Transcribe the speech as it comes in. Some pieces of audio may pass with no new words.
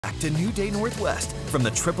packed a new day Northwest from the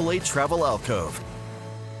AAA Travel Alcove.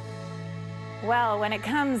 Well, when it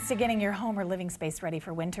comes to getting your home or living space ready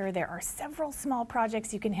for winter, there are several small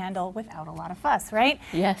projects you can handle without a lot of fuss, right?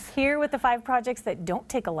 Yes. Here with the 5 projects that don't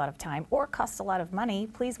take a lot of time or cost a lot of money,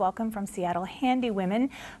 please welcome from Seattle handy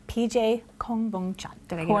women, PJ Kounpungchart.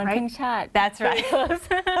 Did I get it right? Kounpungchart. That's right.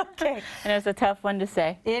 Okay. And it's a tough one to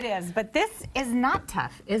say. It is, but this is not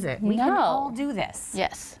tough, is it? We can all do this.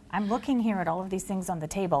 Yes. I'm looking here at all of these things on the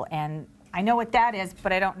table, and I know what that is,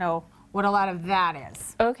 but I don't know what a lot of that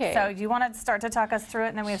is. Okay. So do you want to start to talk us through it,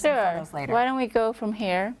 and then we have some photos later? Why don't we go from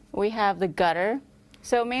here? We have the gutter.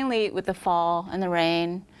 So mainly with the fall and the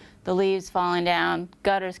rain, the leaves falling down,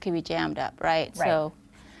 gutters can be jammed up, right? So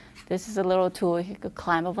this is a little tool. You could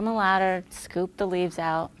climb up on the ladder, scoop the leaves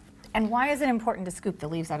out. And why is it important to scoop the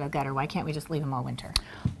leaves out of the gutter? Why can't we just leave them all winter?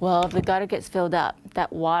 Well, if the gutter gets filled up,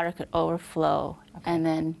 that water could overflow and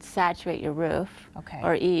then saturate your roof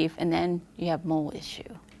or eave, and then you have mold issue.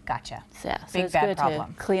 Gotcha. Yeah, so Big it's bad good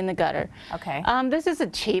problem. to clean the gutter. Okay. This is a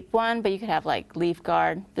cheap one, but you could have like leaf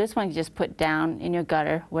guard. This one you just put down in your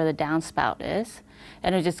gutter where the downspout is,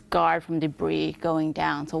 and it'll just guard from debris going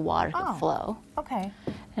down so water can flow. Okay.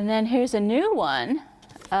 And then here's a new one,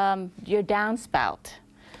 your downspout.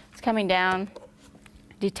 It's coming down,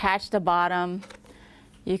 detach the bottom.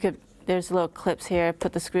 You could, there's little clips here,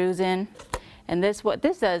 put the screws in. And this, what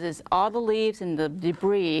this does is all the leaves and the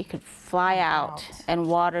debris could fly out, and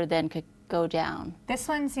water then could go down. This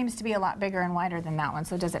one seems to be a lot bigger and wider than that one,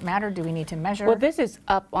 so does it matter? Do we need to measure? Well, this is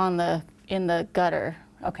up on the, in the gutter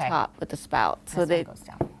up top with the spout. So this one goes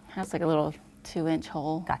down. Has like a little 2-inch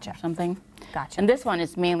hole or something. Gotcha. And this one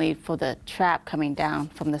is mainly for the trap coming down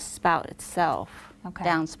from the spout itself.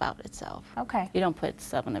 Downspout itself. Okay. You don't put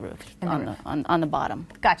stuff on the roof, on the bottom.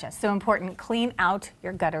 Gotcha. So important, clean out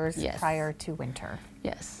your gutters prior to winter.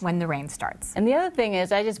 Yes. When the rain starts. And the other thing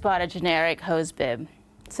is I just bought a generic hose bib.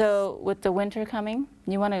 So with the winter coming,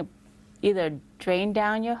 you want to either drain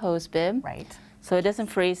down your hose bib. Right. So it doesn't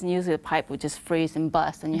freeze, and usually the pipe would just freeze and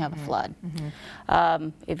bust and you have a flood.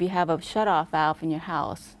 If you have a shut-off valve in your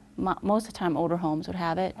house, most of the time older homes would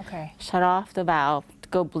have it. Okay. Shut off the valve,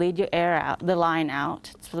 go bleed your air out, the line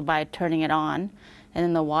out, so by turning it on, and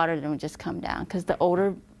then the water then would just come down. Because the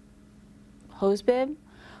older hose bib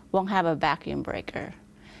won't have a vacuum breaker.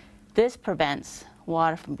 This prevents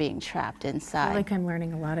water from being trapped inside. I feel like I'm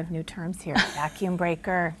learning a lot of new terms here. Vacuum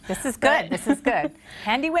breaker. This is good. This is good.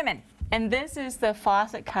 Handy women. And this is the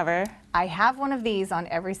faucet cover. I have one of these on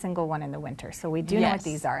every single one in the winter, so we do know what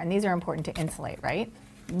these are. And these are important to insulate, right?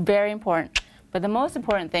 Very important. But the most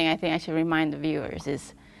important thing I think I should remind the viewers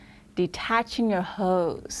is detaching your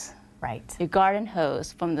hose. Right. Your garden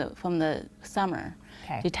hose from the summer.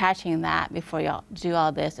 Okay. Detaching that before you do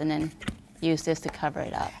all this, and then use this to cover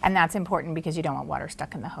it up. And that's important because you don't want water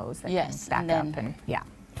stuck in the hose that can back up and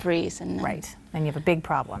freeze. And then, then you have a big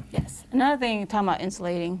problem. Yes. Another thing talking about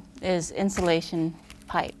insulating is insulation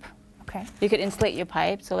pipe. Okay. You could insulate your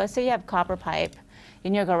pipe. So let's say you have copper pipe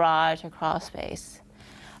in your garage or crawl space.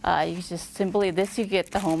 You just simply, you get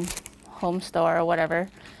the home store or whatever.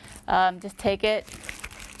 Just take it.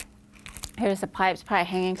 Here's the pipes probably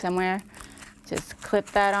hanging somewhere. Just clip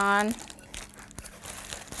that on.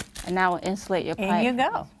 And now we'll insulate your pipe. And you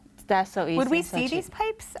go. That's so easy. Would we see these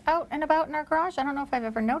pipes out and about in our garage? I don't know if I've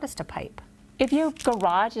ever noticed a pipe. If your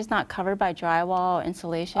garage is not covered by drywall or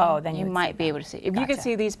insulation, then you might be able to see. If you can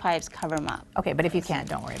see these pipes, cover them up. Okay, but if you can't,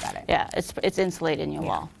 don't worry about it. Yeah, it's insulated in your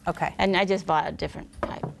wall. Okay. And I just bought a different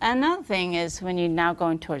pipe. Another thing is when you're now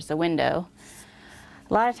going towards the window,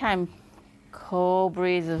 a lot of time cold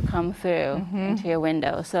breezes come through into your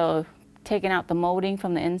window. So taking out the molding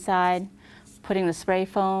from the inside, putting the spray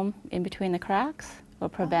foam in between the cracks will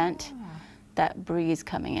prevent that breeze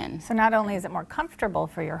coming in. So not only is it more comfortable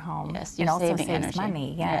for your home, it also saves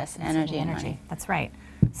money. Yes, energy and money. That's right.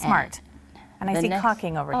 Smart. And I see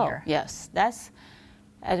caulking over here. Yes, that's,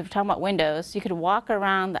 as we're talking about windows, you could walk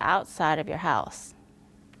around the outside of your house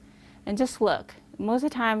and just look. Most of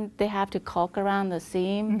the time they have to caulk around the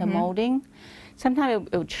seam, the molding. Sometimes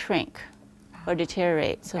it would shrink or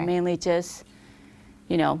deteriorate. So mainly just,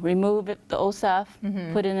 you know, remove the old stuff,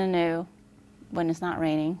 put in the new when it's not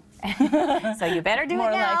raining. So you better do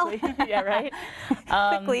it now. More likely, yeah, right?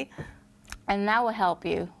 Quickly. And that will help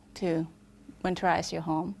you to winterize your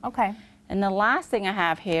home. Okay. And the last thing I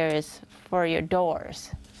have here is for your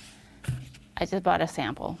doors. I just bought a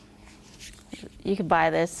sample. You could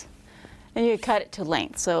buy this, and you cut it to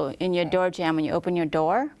length. So in your door jamb, when you open your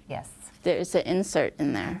door, there's an insert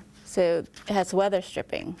in there. So it has weather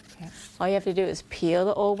stripping. All you have to do is peel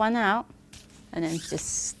the old one out, and then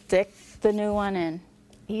just stick the new one in.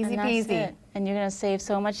 Easy and that's peasy. it. And you're going to save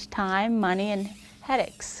so much time, money, and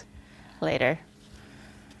headaches later.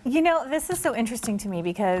 You know, this is so interesting to me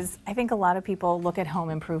because I think a lot of people look at home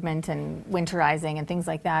improvement and winterizing and things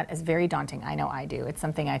like that as very daunting. I know I do. It's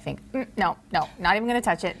something I think, no, not even going to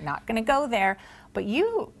touch it, not going to go there. But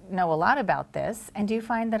you know a lot about this, and do you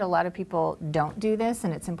find that a lot of people don't do this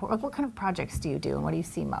and it's important? What kind of projects do you do and what do you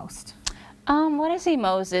see most? What I see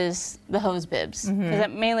most is the hose bibs. Because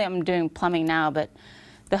mainly I'm doing plumbing now, but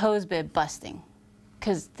the hose bib busting.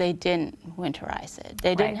 Because they didn't winterize it.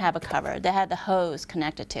 They didn't have a cover. They had the hose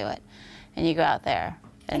connected to it. And you go out there.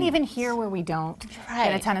 And even here where we don't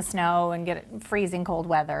get a ton of snow and get freezing cold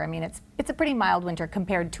weather, I mean, it's a pretty mild winter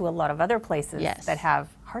compared to a lot of other places that have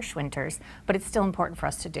harsh winters, but it's still important for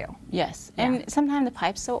us to do. Yes, and sometimes the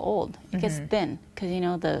pipe's so old, it gets thin, because you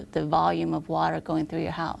know the volume of water going through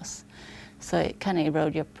your house. So it kind of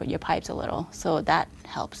erodes your pipes a little. So that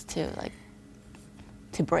helps to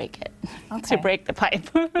break it, to break the pipe.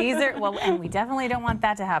 These are, well, and we definitely don't want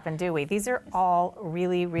that to happen, do we? These are all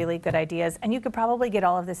really, really good ideas, and you could probably get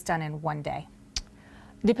all of this done in one day.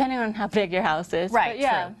 Depending on how big your house is. Right, but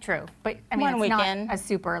yeah. true. But I mean, One it's weekend. not a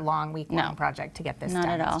super long week-long project to get this done.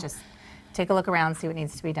 Not at all. It's just take a look around, see what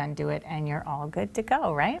needs to be done, do it, and you're all good to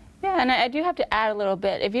go, right? Yeah, and I do have to add a little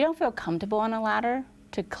bit. If you don't feel comfortable on a ladder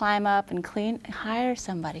to climb up and clean, hire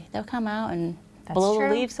somebody. They'll come out and blow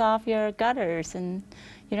the leaves off your gutters, and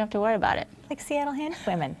you don't have to worry about it. Like Seattle Handy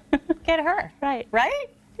Women. Get her. Right. Right?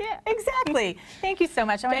 Yeah, exactly. Thank you so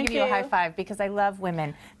much. I want to give you a high five because I love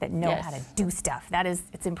women that know how to do stuff.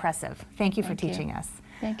 It's impressive. Thank you for teaching us.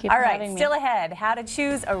 Thank you for having me. All right, still ahead, how to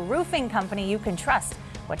choose a roofing company you can trust.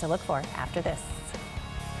 What to look for after this.